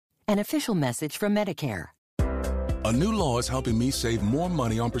An official message from Medicare. A new law is helping me save more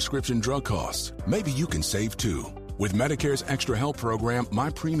money on prescription drug costs. Maybe you can save too. With Medicare's Extra Help program, my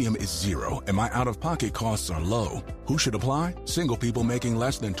premium is zero and my out-of-pocket costs are low. Who should apply? Single people making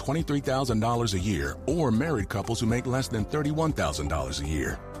less than $23,000 a year or married couples who make less than $31,000 a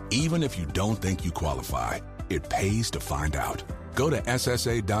year. Even if you don't think you qualify, it pays to find out. Go to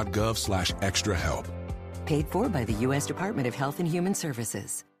ssa.gov/extrahelp. Paid for by the U.S. Department of Health and Human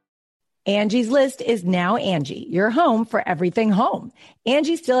Services. Angie's List is now Angie, your home for everything home.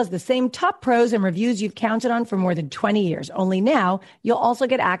 Angie still has the same top pros and reviews you've counted on for more than 20 years. Only now, you'll also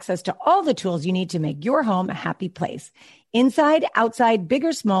get access to all the tools you need to make your home a happy place. Inside, outside, big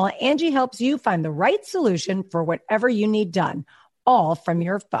or small, Angie helps you find the right solution for whatever you need done, all from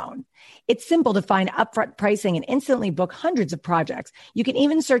your phone. It's simple to find upfront pricing and instantly book hundreds of projects. You can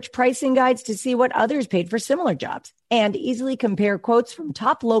even search pricing guides to see what others paid for similar jobs and easily compare quotes from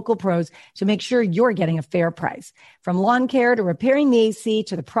top local pros to make sure you're getting a fair price. From lawn care to repairing the AC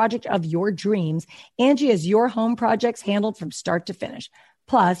to the project of your dreams, Angie has your home projects handled from start to finish.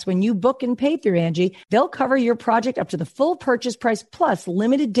 Plus, when you book and pay through Angie, they'll cover your project up to the full purchase price plus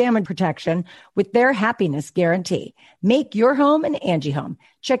limited damage protection with their happiness guarantee. Make your home an Angie home.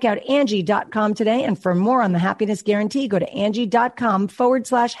 Check out Angie.com today. And for more on the happiness guarantee, go to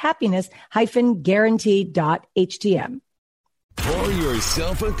Angie.com/happiness-guarantee.htm. Pour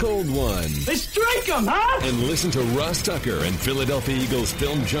yourself a cold one. Let's drink 'em, huh? And listen to Ross Tucker and Philadelphia Eagles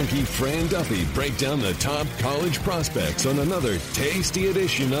film junkie Fran Duffy break down the top college prospects on another tasty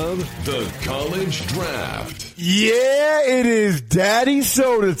edition of The College Draft. Yeah, it is Daddy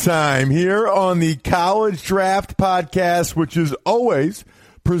Soda time here on the College Draft Podcast, which is always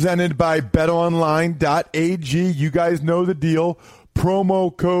presented by BetOnline.ag. You guys know the deal.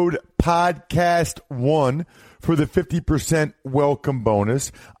 Promo code podcast1 for the 50% welcome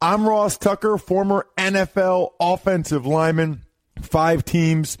bonus. I'm Ross Tucker, former NFL offensive lineman, 5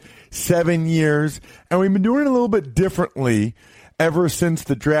 teams, 7 years, and we've been doing it a little bit differently ever since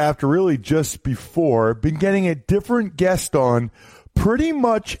the draft, or really just before. Been getting a different guest on pretty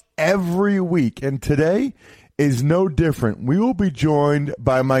much every week, and today is no different. We will be joined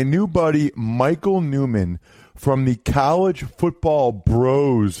by my new buddy, Michael Newman, from the College Football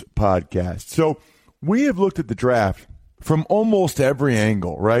Bros podcast. So we have looked at the draft from almost every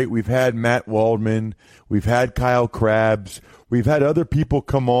angle, right? We've had Matt Waldman. We've had Kyle Krabs. We've had other people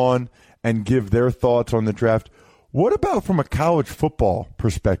come on and give their thoughts on the draft. What about from a college football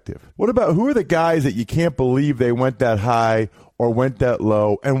perspective? What about who are the guys that you can't believe they went that high or went that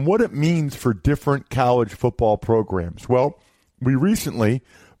low, and what it means for different college football programs? Well, we recently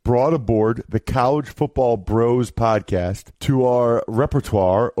brought aboard the College Football Bros podcast to our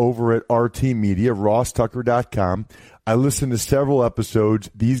repertoire over at RT Media, RossTucker.com. I listened to several episodes.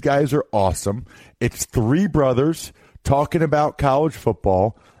 These guys are awesome. It's 3 brothers talking about college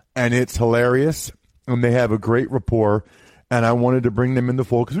football, and it's hilarious, and they have a great rapport, and I wanted to bring them in the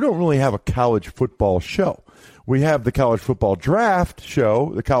fold because we don't really have a college football show. We have the College Football Draft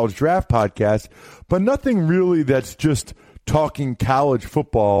show, the College Draft podcast, but nothing really that's just talking college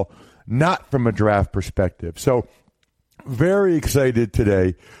football, not from a draft perspective. So very excited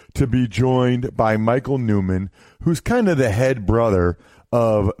today to be joined by Michael Newman, who's kind of the head brother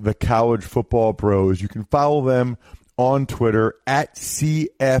of the College Football Bros. You can follow them on Twitter at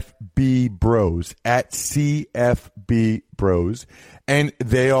CFB Bros, at CFB Bros. And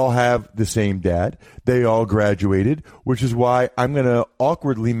they all have the same dad. They all graduated, which is why I'm going to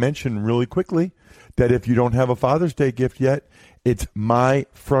awkwardly mention really quickly that if you don't have a Father's Day gift yet, it's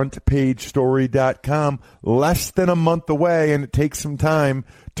myfrontpagestory.com. Less than a month away, and it takes some time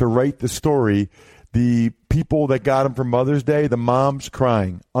to write the story. The people that got them for Mother's Day, the mom's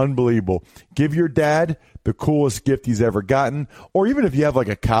crying. Unbelievable. Give your dad the coolest gift he's ever gotten, or even if you have like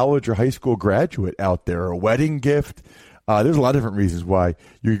a college or high school graduate out there, a wedding gift. There's a lot of different reasons why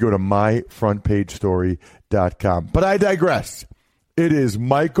you can go to myfrontpagestory.com. But I digress. It is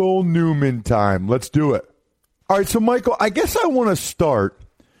Michael Newman time. Let's do it. All right, so Michael, I guess I want to start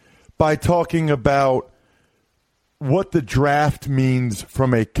by talking about what the draft means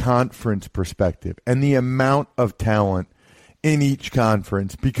from a conference perspective and the amount of talent in each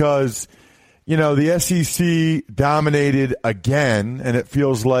conference, because, you know, the SEC dominated again, and it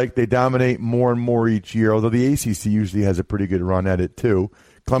feels like they dominate more and more each year, although the ACC usually has a pretty good run at it too.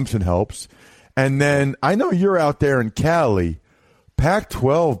 Clemson helps. And then I know you're out there in Cali.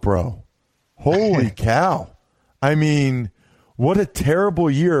 Pac-12, bro. Holy cow. I mean, what a terrible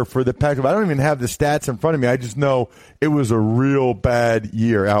year for the Pac-12. I don't even have the stats in front of me. I just know it was a real bad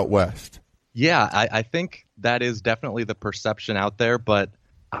year out west. Yeah, I think that is definitely the perception out there. But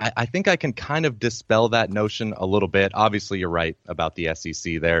I think I can kind of dispel that notion a little bit. Obviously, you're right about the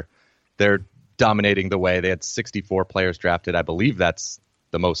SEC. They're dominating the way. They had 64 players drafted. I believe that's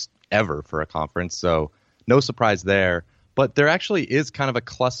the most ever for a conference. So no surprise there. But there actually is kind of a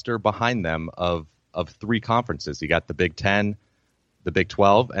cluster behind them of three conferences. You got the Big Ten, the Big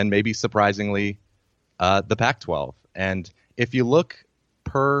 12, and maybe surprisingly, the Pac-12. And if you look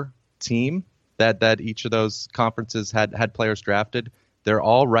per team that each of those conferences had players drafted, they're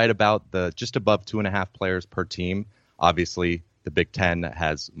all right about just above 2.5 players per team. Obviously, the Big Ten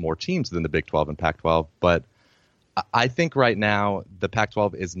has more teams than the Big 12 and Pac-12, but I think right now the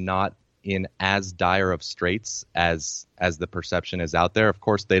Pac-12 is not in as dire of straits as the perception is out there. Of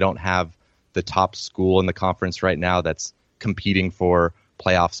course, they don't have the top school in the conference right now that's competing for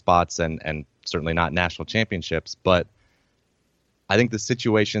playoff spots and certainly not national championships, but I think the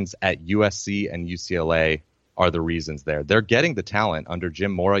situations at USC and UCLA are the reasons there. They're getting the talent. Under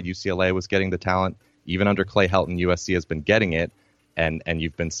Jim Mora, UCLA was getting the talent. Even under Clay Helton, USC has been getting it. And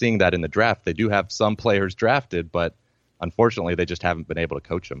you've been seeing that in the draft. They do have some players drafted, but unfortunately, they just haven't been able to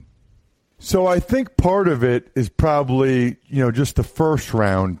coach them. So I think part of it is probably, just the first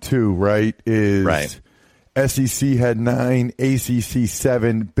round too, right? Right. SEC had 9, ACC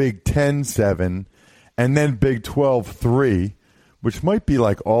 7, Big 10 7, and then Big 12 3, which might be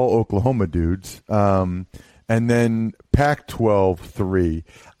like all Oklahoma dudes. And then Pac-12 3.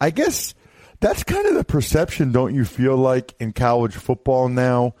 I guess that's kind of the perception, don't you feel like, in college football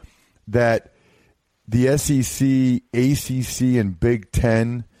now, that the SEC, ACC, and Big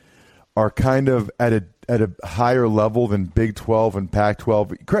 10 are kind of at a higher level than Big 12 and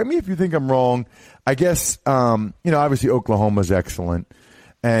Pac-12? Correct me if you think I'm wrong. I guess, obviously Oklahoma's excellent,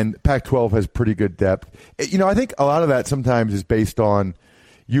 and Pac-12 has pretty good depth. I think a lot of that sometimes is based on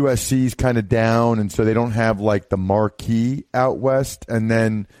USC's kind of down, and so they don't have like the marquee out west. And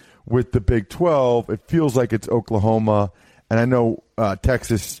then with the Big 12, it feels like it's Oklahoma. And I know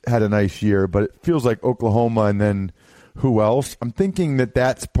Texas had a nice year, but it feels like Oklahoma and then who else? I'm thinking that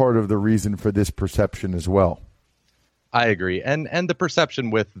that's part of the reason for this perception as well. I agree. And the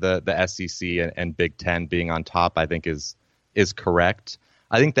perception with the SEC and Big Ten being on top, I think is correct.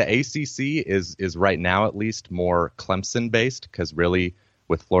 I think the ACC is right now at least more Clemson-based, because really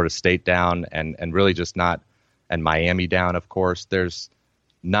with Florida State down and really just not, and Miami down, of course, there's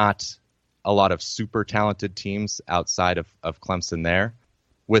not a lot of super talented teams outside of Clemson there.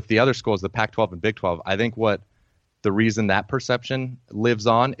 With the other schools, the Pac-12 and Big 12, I think the reason that perception lives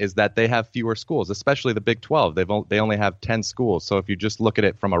on is that they have fewer schools, especially the Big 12. They only have 10 schools. So if you just look at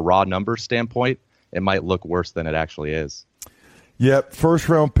it from a raw number standpoint, it might look worse than it actually is. Yep. First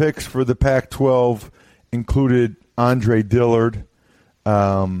round picks for the Pac-12 included Andre Dillard,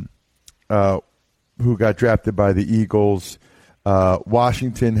 who got drafted by the Eagles.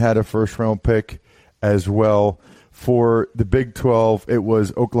 Washington had a first round pick as well. For the Big 12, it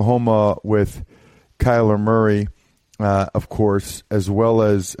was Oklahoma with Kyler Murray, of course, as well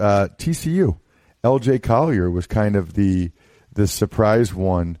as TCU. L.J. Collier was kind of the surprise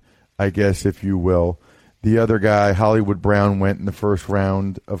one, I guess, if you will. The other guy, Hollywood Brown, went in the first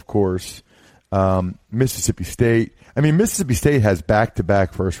round, of course. Mississippi State. I mean, Mississippi State has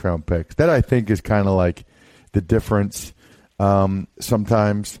back-to-back first-round picks. That, I think, is kind of like the difference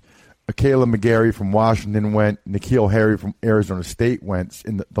sometimes. Caleb McGarry from Washington went. N'Keal Harry from Arizona State went.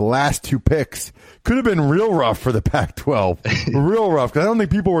 In the last two picks could have been real rough for the Pac-12. Real rough. Because I don't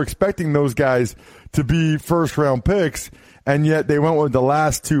think people were expecting those guys to be first-round picks, and yet they went with the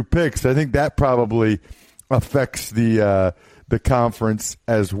last two picks. I think that probably affects the conference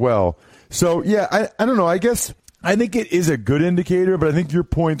as well. So, yeah, I don't know. I guess I think it is a good indicator, but I think your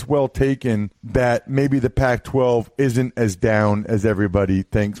point's well taken that maybe the Pac-12 isn't as down as everybody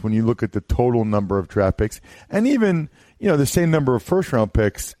thinks when you look at the total number of draft picks and even, the same number of first-round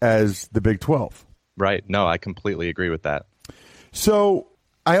picks as the Big 12. Right. No, I completely agree with that. So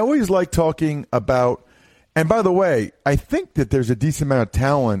I always like talking about, and by the way, I think that there's a decent amount of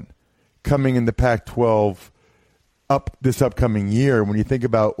talent coming in the Pac-12 this upcoming year. When you think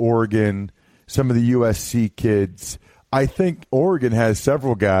about Oregon, some of the USC kids, I think Oregon has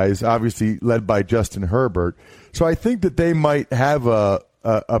several guys, obviously led by Justin Herbert. So I think that they might have a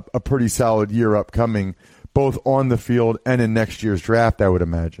pretty solid year upcoming, both on the field and in next year's draft, I would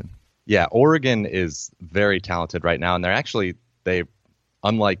imagine. Yeah, Oregon is very talented right now, and they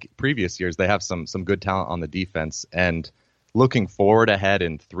unlike previous years, they have some good talent on the defense. And looking forward ahead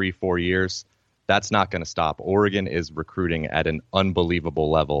in 3-4 years, that's not going to stop. Oregon is recruiting at an unbelievable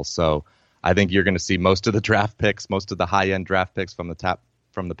level. So I think you're going to see most of the draft picks, most of the high-end draft picks from the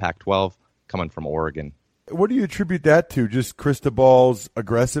Pac-12 coming from Oregon. what do you attribute that to? Just Cristobal's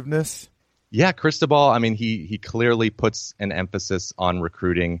aggressiveness? Yeah, Cristobal, I mean, he clearly puts an emphasis on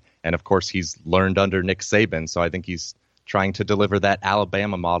recruiting. And, of course, he's learned under Nick Saban. So I think he's trying to deliver that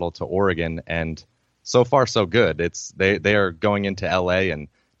Alabama model to Oregon. And so far, so good. They are going into L.A. and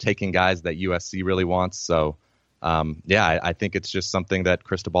taking guys that USC really wants. So, I think it's just something that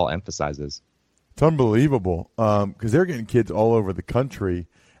Cristobal emphasizes. It's unbelievable because they're getting kids all over the country.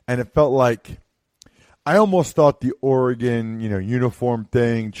 And it felt like I almost thought the Oregon, uniform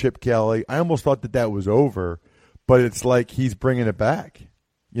thing, Chip Kelly, I almost thought that was over. But it's like he's bringing it back.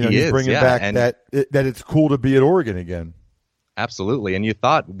 He's bringing back that it's cool to be at Oregon again. Absolutely. And you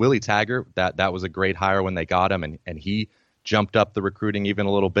thought Willie Taggart, that was a great hire when they got him, and he jumped up the recruiting even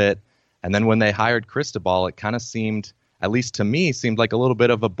a little bit. And then when they hired Cristobal, it kind of seemed, at least to me, seemed like a little bit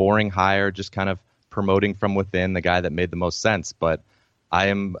of a boring hire, just kind of promoting from within the guy that made the most sense. But I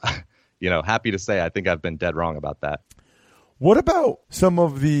am, happy to say I think I've been dead wrong about that. What about some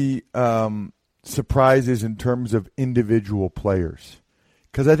of the surprises in terms of individual players?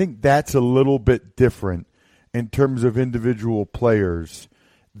 Because I think that's a little bit different in terms of individual players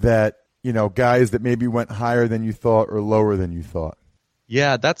that, guys that maybe went higher than you thought or lower than you thought.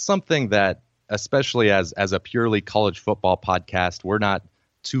 Yeah, that's something that, especially as a purely college football podcast, we're not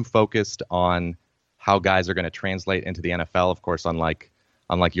too focused on how guys are going to translate into the NFL, of course, unlike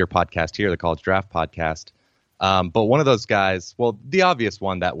your podcast here, the College Draft Podcast. But one of those guys, well, the obvious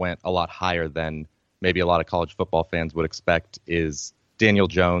one that went a lot higher than maybe a lot of college football fans would expect is Daniel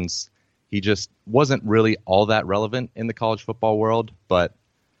Jones. He just wasn't really all that relevant in the college football world, but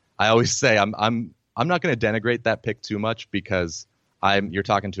I always say I'm not going to denigrate that pick too much because you're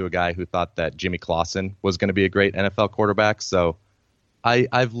talking to a guy who thought that Jimmy Clausen was going to be a great NFL quarterback. So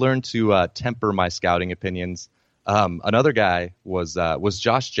I've learned to temper my scouting opinions. Another guy was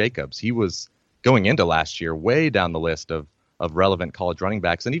Josh Jacobs. He was going into last year way down the list of relevant college running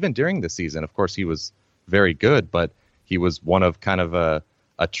backs, and even during the season, of course, he was very good, but he was one of kind of a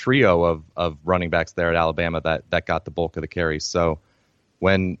trio of running backs there at Alabama that got the bulk of the carries. So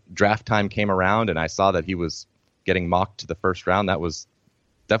when draft time came around and I saw that he was getting mocked to the first round, that was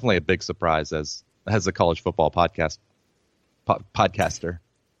definitely a big surprise as a college football podcaster.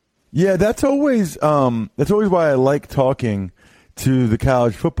 Yeah, that's always why I like talking to the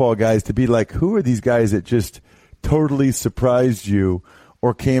college football guys, to be like, who are these guys that just totally surprised you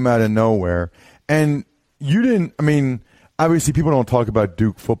or came out of nowhere? And you didn't, obviously people don't talk about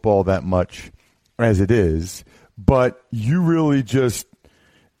Duke football that much as it is, but you really just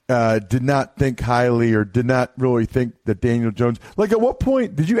did not think highly or did not really think that Daniel Jones, like at what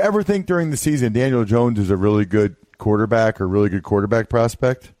point did you ever think during the season Daniel Jones is a really good quarterback or really good quarterback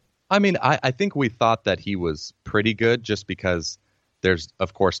prospect? I think we thought that he was pretty good just because there's,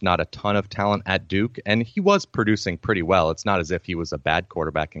 of course, not a ton of talent at Duke, and he was producing pretty well. It's not as if he was a bad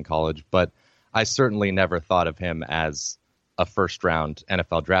quarterback in college, but I certainly never thought of him as a first-round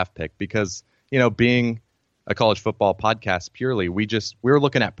NFL draft pick because, being a college football podcast purely, we're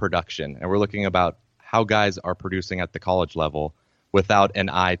looking at production, and we're looking about how guys are producing at the college level without an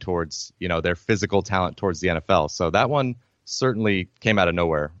eye towards, their physical talent towards the NFL. So that one certainly came out of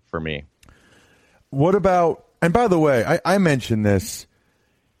nowhere for me. What about, and by the way, I mentioned this,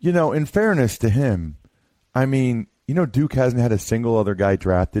 in fairness to him, Duke hasn't had a single other guy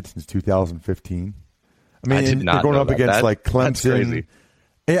drafted since 2015. I did not they're going know up against like Clemson.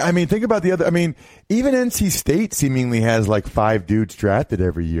 That's crazy. Think about the other. Even NC State seemingly has like 5 dudes drafted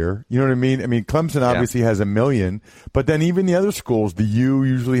every year. You know what I mean? Clemson obviously has 1 million, but then even the other schools, the U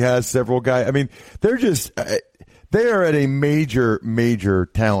usually has several guys. They're just they are at a major, major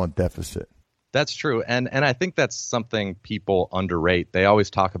talent deficit. That's true, and I think that's something people underrate. They always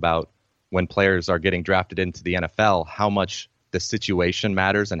talk about when players are getting drafted into the NFL, how much the situation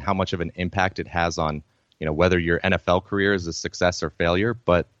matters and how much of an impact it has on, whether your NFL career is a success or failure.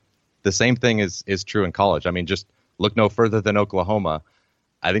 But the same thing is true in college. Just look no further than Oklahoma.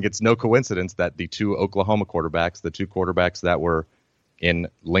 I think it's no coincidence that the 2 Oklahoma quarterbacks, the 2 quarterbacks that were in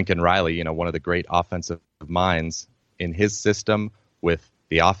Lincoln Riley, one of the great offensive minds in his system with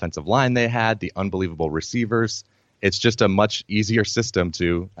the offensive line they had, the unbelievable receivers. It's just a much easier system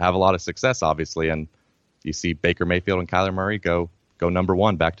to have a lot of success, obviously. And you see Baker Mayfield and Kyler Murray go number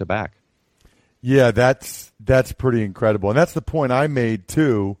 1 back to back. Yeah, that's pretty incredible. And that's the point I made,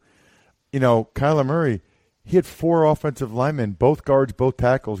 too. Kyler Murray, he had 4 offensive linemen, both guards, both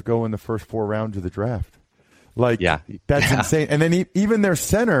tackles, go in the first 4 rounds of the draft. That's insane. And then even their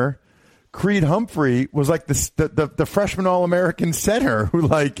center, Creed Humphrey, was like the freshman All-American center who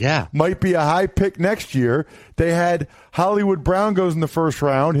might be a high pick next year. They had Hollywood Brown goes in the first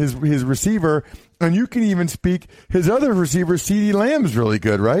round, his receiver, And you can even speak, his other receiver, CeeDee Lamb's really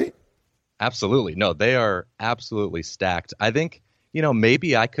good, right? Absolutely. No, they are absolutely stacked. I think,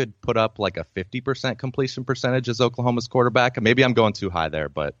 maybe I could put up like a 50% completion percentage as Oklahoma's quarterback. Maybe I'm going too high there,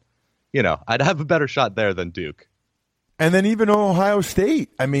 but, I'd have a better shot there than Duke. And then even Ohio State,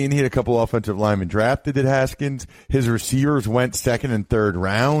 I mean, he had a couple offensive linemen drafted at Haskins. His receivers went second and third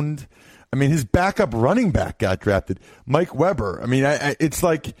round. I mean, his backup running back got drafted, Mike Weber. I mean, it's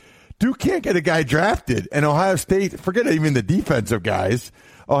like Duke can't get a guy drafted, and Ohio State, forget even the defensive guys,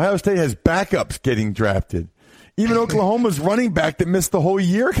 Ohio State has backups getting drafted. Even Oklahoma's running back that missed the whole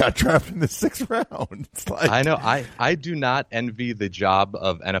year got drafted in the 6th round. It's like, I know. I do not envy the job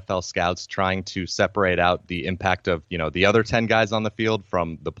of NFL scouts trying to separate out the impact of, the other 10 guys on the field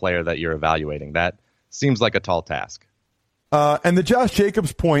from the player that you're evaluating. That seems like a tall task. And the Josh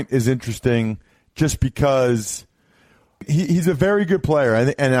Jacobs point is interesting just because he's a very good player,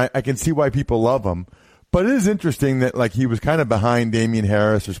 and I can see why people love him. But it is interesting that like he was kind of behind Damian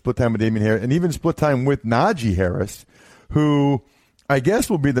Harris or split time with Damian Harris and even split time with Najee Harris, who I guess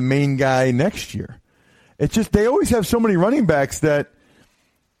will be the main guy next year. It's just they always have so many running backs that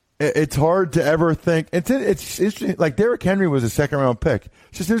it's hard to ever think. It's interesting. Like Derrick Henry was a 2nd-round pick.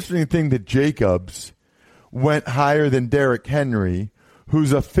 It's just an interesting thing that Jacobs went higher than Derrick Henry,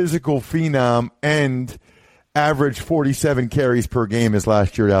 who's a physical phenom and averaged 47 carries per game his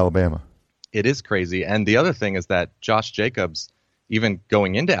last year at Alabama. It is crazy. And the other thing is that Josh Jacobs, even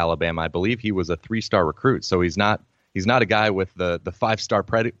going into Alabama, I believe he was a 3-star recruit. So he's not a guy with the 5-star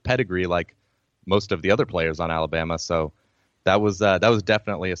pedigree like most of the other players on Alabama. So that was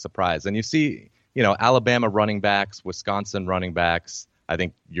definitely a surprise. And you see, Alabama running backs, Wisconsin running backs. I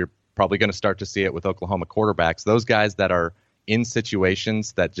think you're probably going to start to see it with Oklahoma quarterbacks. Those guys that are in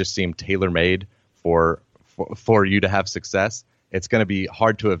situations that just seem tailor-made for you to have success. It's going to be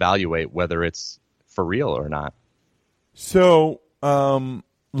hard to evaluate whether it's for real or not. So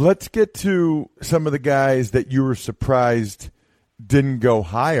let's get to some of the guys that you were surprised didn't go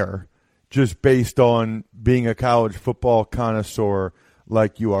higher just based on being a college football connoisseur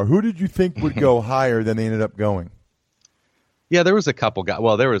like you are. Who did you think would go higher than they ended up going? Yeah, there was a couple guys.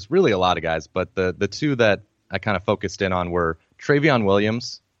 Well, there was really a lot of guys, but the two that I kind of focused in on were Travion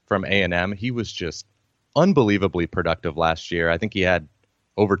Williams from A&M. He was just unbelievably productive last year. I think he had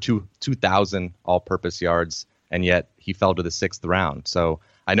over 2,000 all-purpose yards, and yet he fell to the 6th round. So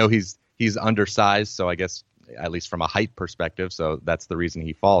I know he's undersized, so I guess at least from a height perspective, so that's the reason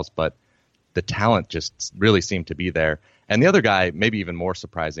he falls. But the talent just really seemed to be there. And the other guy, maybe even more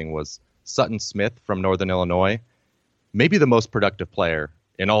surprising, was Sutton Smith from Northern Illinois. Maybe the most productive player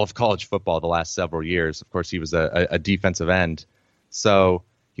in all of college football the last several years. Of course, he was a defensive end. So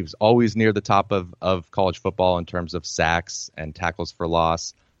he was always near the top of college football in terms of sacks and tackles for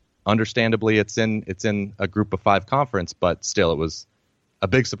loss. Understandably, it's in a group of 5 conference, but still, it was a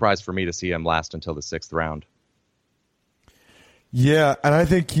big surprise for me to see him last until the 6th round. Yeah, and I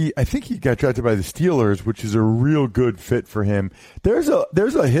think he got drafted by the Steelers, which is a real good fit for him. There's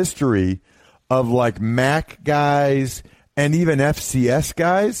a history of like MAC guys and even FCS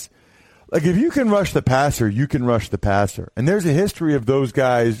guys. Like, if you can rush the passer, you can rush the passer. And there's a history of those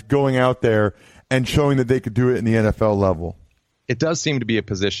guys going out there and showing that they could do it in the NFL level. It does seem to be a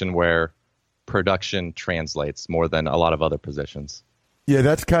position where production translates more than a lot of other positions. Yeah,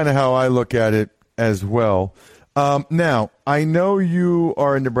 that's kind of how I look at it as well. Now, I know you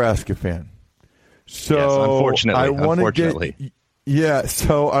are a Nebraska fan. So yes, unfortunately.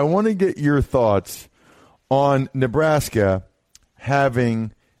 So I want to get your thoughts on Nebraska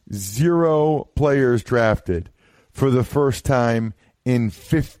having 0 players drafted for the first time in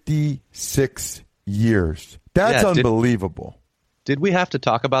 56 years. That's unbelievable. Did we have to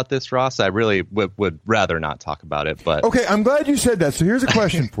talk about this, Ross? I really would rather not talk about it. But okay, I'm glad you said that. So here's a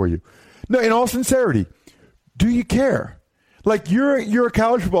question for you. No, in all sincerity, do you care? Like, you're a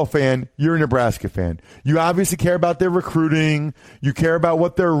college football fan. You're a Nebraska fan. You obviously care about their recruiting. You care about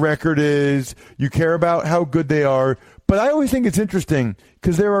what their record is. You care about how good they are. But I always think it's interesting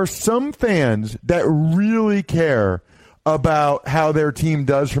because there are some fans that really care about how their team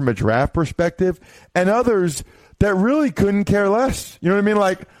does from a draft perspective, and others that really couldn't care less. You know what I mean?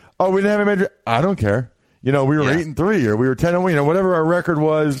 Like, oh, we didn't have a major. I don't care. We were 8-3 or we were 10-1. Whatever our record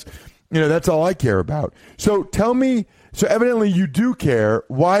was. That's all I care about. So tell me. So evidently you do care.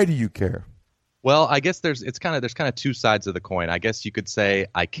 Why do you care? Well, I guess there's kind of 2 sides of the coin. I guess you could say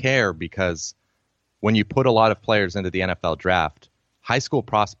I care because when you put a lot of players into the NFL draft, high school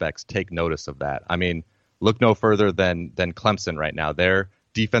prospects take notice of that. I mean, look no further than Clemson right now. Their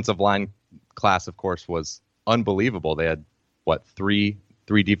defensive line class, of course, was unbelievable. They had three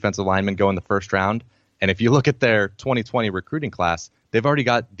 3 defensive linemen go in the first round. And if you look at their 2020 recruiting class, they've already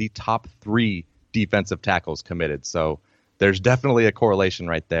got the top 3 defensive tackles committed. So there's definitely a correlation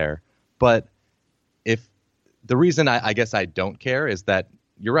right there. But if the reason I guess I don't care is that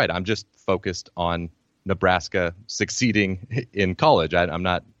you're right. I'm just focused on Nebraska succeeding in college. I'm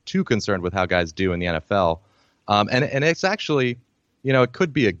not too concerned with how guys do in the NFL. And it's actually, it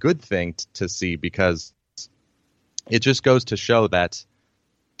could be a good thing to see, because it just goes to show that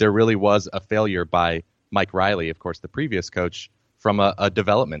there really was a failure by Mike Riley, of course, the previous coach, from a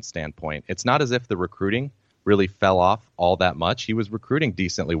development standpoint. It's not as if the recruiting really fell off all that much. He was recruiting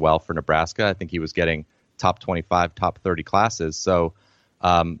decently well for Nebraska. I think he was getting top 25, top 30 classes. So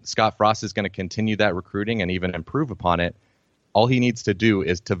Scott Frost is going to continue that recruiting and even improve upon it. All he needs to do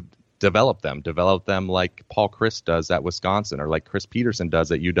is to develop them like Paul Chryst does at Wisconsin, or like Chris Peterson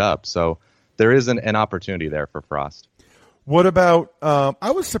does at UW. So there is an opportunity there for Frost. What about, I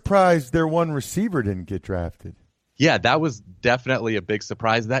was surprised their one receiver didn't get drafted. Yeah, that was definitely a big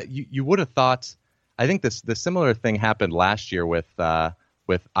surprise. That you would have thought. I think the similar thing happened last year with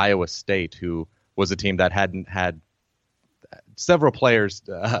Iowa State, who was a team that hadn't had several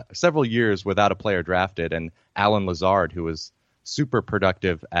years without a player drafted, and Alan Lazard, who was super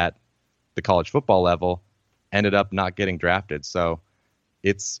productive at the college football level, ended up not getting drafted. So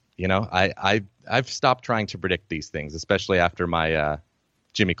it's, I've stopped trying to predict these things, especially after my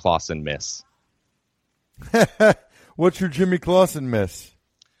Jimmy Clausen miss. What's your Jimmy Clausen miss?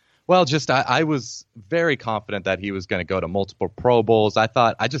 Well, just I was very confident that he was going to go to multiple Pro Bowls. I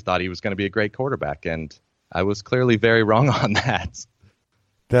just thought he was going to be a great quarterback, and I was clearly very wrong on that.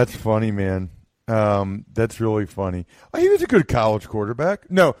 That's funny, man. That's really funny. He was a good college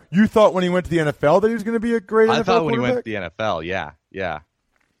quarterback. No, you thought when he went to the NFL that he was going to be a great NFL quarterback? I thought when he went to the NFL, yeah.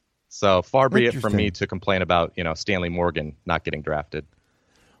 So far be it from me to complain about, Stanley Morgan not getting drafted.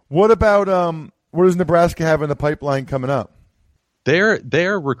 What about what does Nebraska have in the pipeline coming up?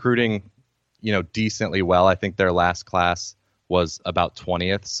 They're recruiting, decently well. I think their last class was about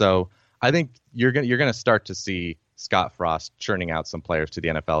 20th. So I think you're going to start to see Scott Frost churning out some players to the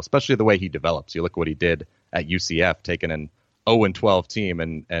NFL, especially the way he develops. You look what he did at UCF, taking an 0-12 team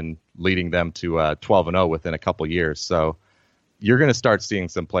and leading them to 12-0 within a couple years. So you're going to start seeing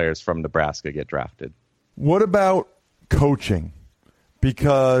some players from Nebraska get drafted. What about coaching?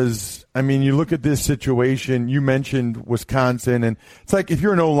 Because, you look at this situation, you mentioned Wisconsin, and it's like if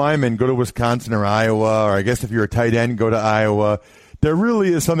you're an O-lineman, go to Wisconsin or Iowa, or I guess if you're a tight end, go to Iowa. There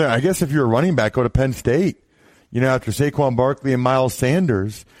really is something. I guess if you're a running back, go to Penn State. After Saquon Barkley and Miles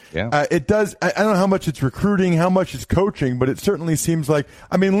Sanders. Yeah. It does. I don't know how much it's recruiting, how much it's coaching, but it certainly seems like,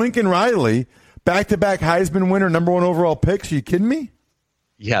 Lincoln Riley, back-to-back Heisman winner, number 1 overall picks. Are you kidding me?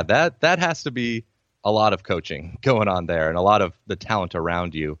 Yeah, that has to be a lot of coaching going on there and a lot of the talent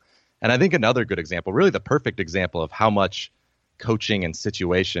around you. And I think another good example, really the perfect example of how much coaching and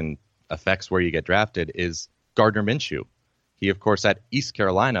situation affects where you get drafted, is Gardner Minshew. He, of course, at East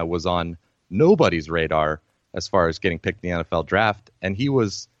Carolina was on nobody's radar as far as getting picked in the NFL draft. And he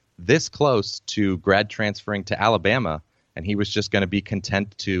was this close to grad transferring to Alabama. And he was just going to be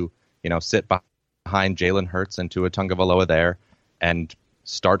content to, sit behind Jalen Hurts and Tua Tagovailoa there and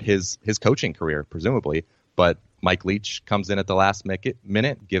start his coaching career, presumably. But Mike Leach comes in at the last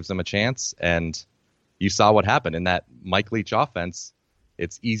minute, gives him a chance. And you saw what happened in that Mike Leach offense.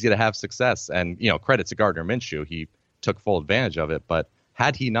 It's easy to have success. And, credit to Gardner Minshew. He took full advantage of it. But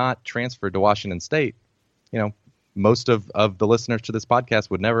had he not transferred to Washington State, most of the listeners to this podcast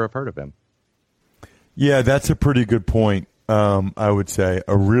would never have heard of him. Yeah, that's a pretty good point, I would say.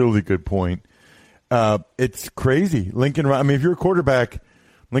 A really good point. It's crazy. If you're a quarterback,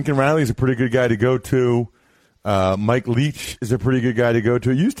 Lincoln Riley is a pretty good guy to go to. Mike Leach is a pretty good guy to go to.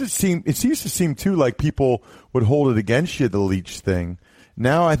 It used to seem, too, like people would hold it against you, the Leach thing.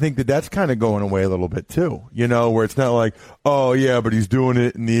 Now I think that's kind of going away a little bit, too, where it's not like, oh, yeah, but he's doing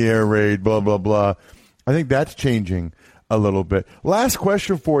it in the air raid, blah, blah, blah. I think that's changing a little bit. Last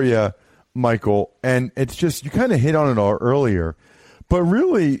question for you, Michael, and it's just you kind of hit on it all earlier, but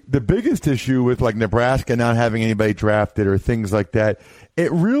really the biggest issue with like Nebraska not having anybody drafted or things like that,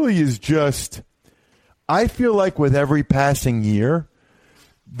 it really is just I feel like with every passing year,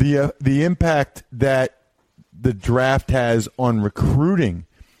 the impact that the draft has on recruiting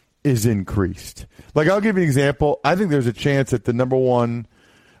is increased. Like I'll give you an example. I think there's a chance that the number 1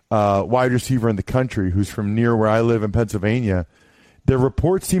 wide receiver in the country, who's from near where I live in Pennsylvania, the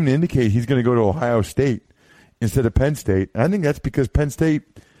reports seem to indicate he's going to go to Ohio State instead of Penn State. And I think that's because Penn State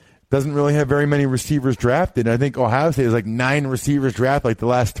doesn't really have very many receivers drafted. And I think Ohio State has like 9 receivers drafted like the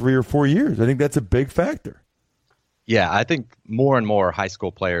last 3 or 4 years. I think that's a big factor. Yeah, I think more and more high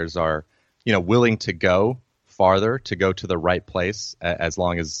school players are, willing to go farther, to go to the right place, as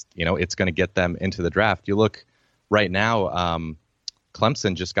long as, it's going to get them into the draft. You look right now,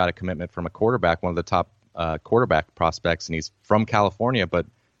 Clemson just got a commitment from a quarterback, one of the top quarterback prospects, and he's from California, but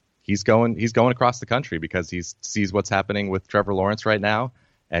he's going across the country because he sees what's happening with Trevor Lawrence right now,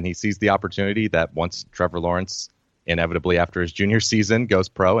 and he sees the opportunity that once Trevor Lawrence, inevitably after his junior season, goes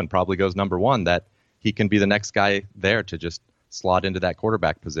pro and probably goes number one, that he can be the next guy there to just slot into that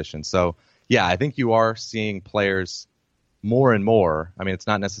quarterback position. So, yeah, I think you are seeing players more and more. I mean, it's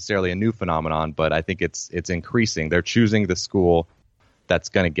not necessarily a new phenomenon, but I think it's increasing. They're choosing the school that's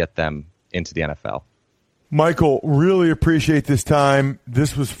going to get them into the NFL. Michael, really appreciate this time.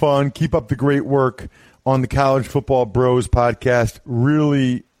 This was fun. Keep up the great work on the College Football Bros podcast.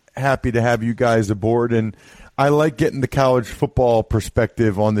 Really happy to have you guys aboard, and I like getting the college football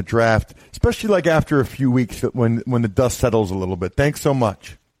perspective on the draft, especially like after a few weeks when the dust settles a little bit. Thanks so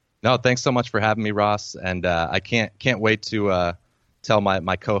much. No, thanks so much for having me, Ross. And I can't wait to tell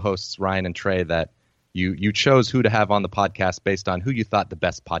my co-hosts Ryan and Trey that you chose who to have on the podcast based on who you thought the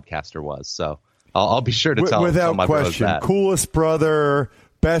best podcaster was. So I'll be sure to tell my question. Bros that. Coolest brother,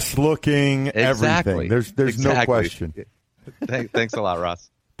 best looking, exactly. everything. There's no question. Thanks a lot, Ross.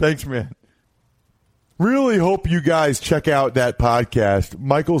 Thanks, man. Really hope you guys check out that podcast.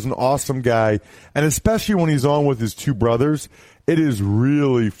 Michael's an awesome guy, and especially when he's on with his two brothers, it is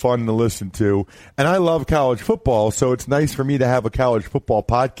really fun to listen to. And I love college football, so it's nice for me to have a college football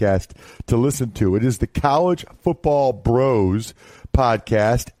podcast to listen to. It is the College Football Bros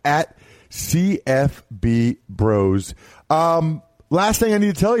podcast at CFB Bros. Last thing I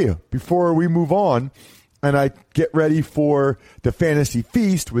need to tell you before we move on, and I get ready for the Fantasy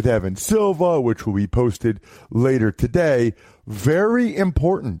Feast with Evan Silva, which will be posted later today. Very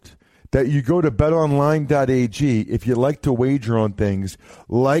important that you go to betonline.ag if you like to wager on things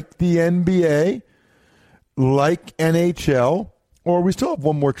like the NBA, like NHL, or we still have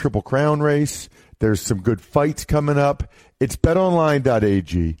one more Triple Crown race. There's some good fights coming up. It's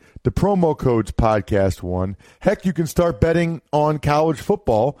betonline.ag. The promo code's podcast1. Heck, you can start betting on college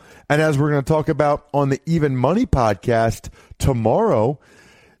football. And as we're going to talk about on the Even Money podcast tomorrow,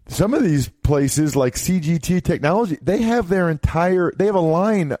 some of these places like CGT Technology, they have the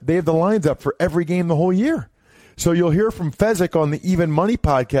lines up for every game the whole year. So you'll hear from Fezzik on the Even Money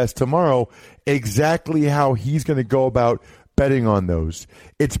podcast tomorrow exactly how he's going to go about betting on those.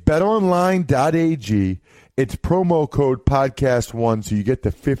 It's betonline.ag. It's promo code podcast1, so you get the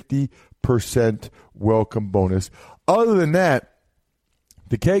 50% welcome bonus. Other than that,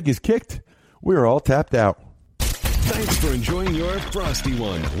 the keg is kicked. We're all tapped out. Thanks for enjoying your Frosty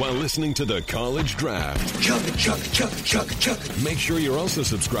One while listening to the College Draft. Chug, chug, chug, chug, chug. Make sure you're also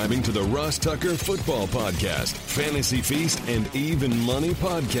subscribing to the Ross Tucker Football Podcast, Fantasy Feast, and Even Money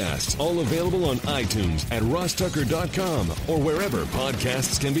Podcasts, all available on iTunes at rosstucker.com or wherever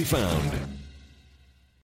podcasts can be found.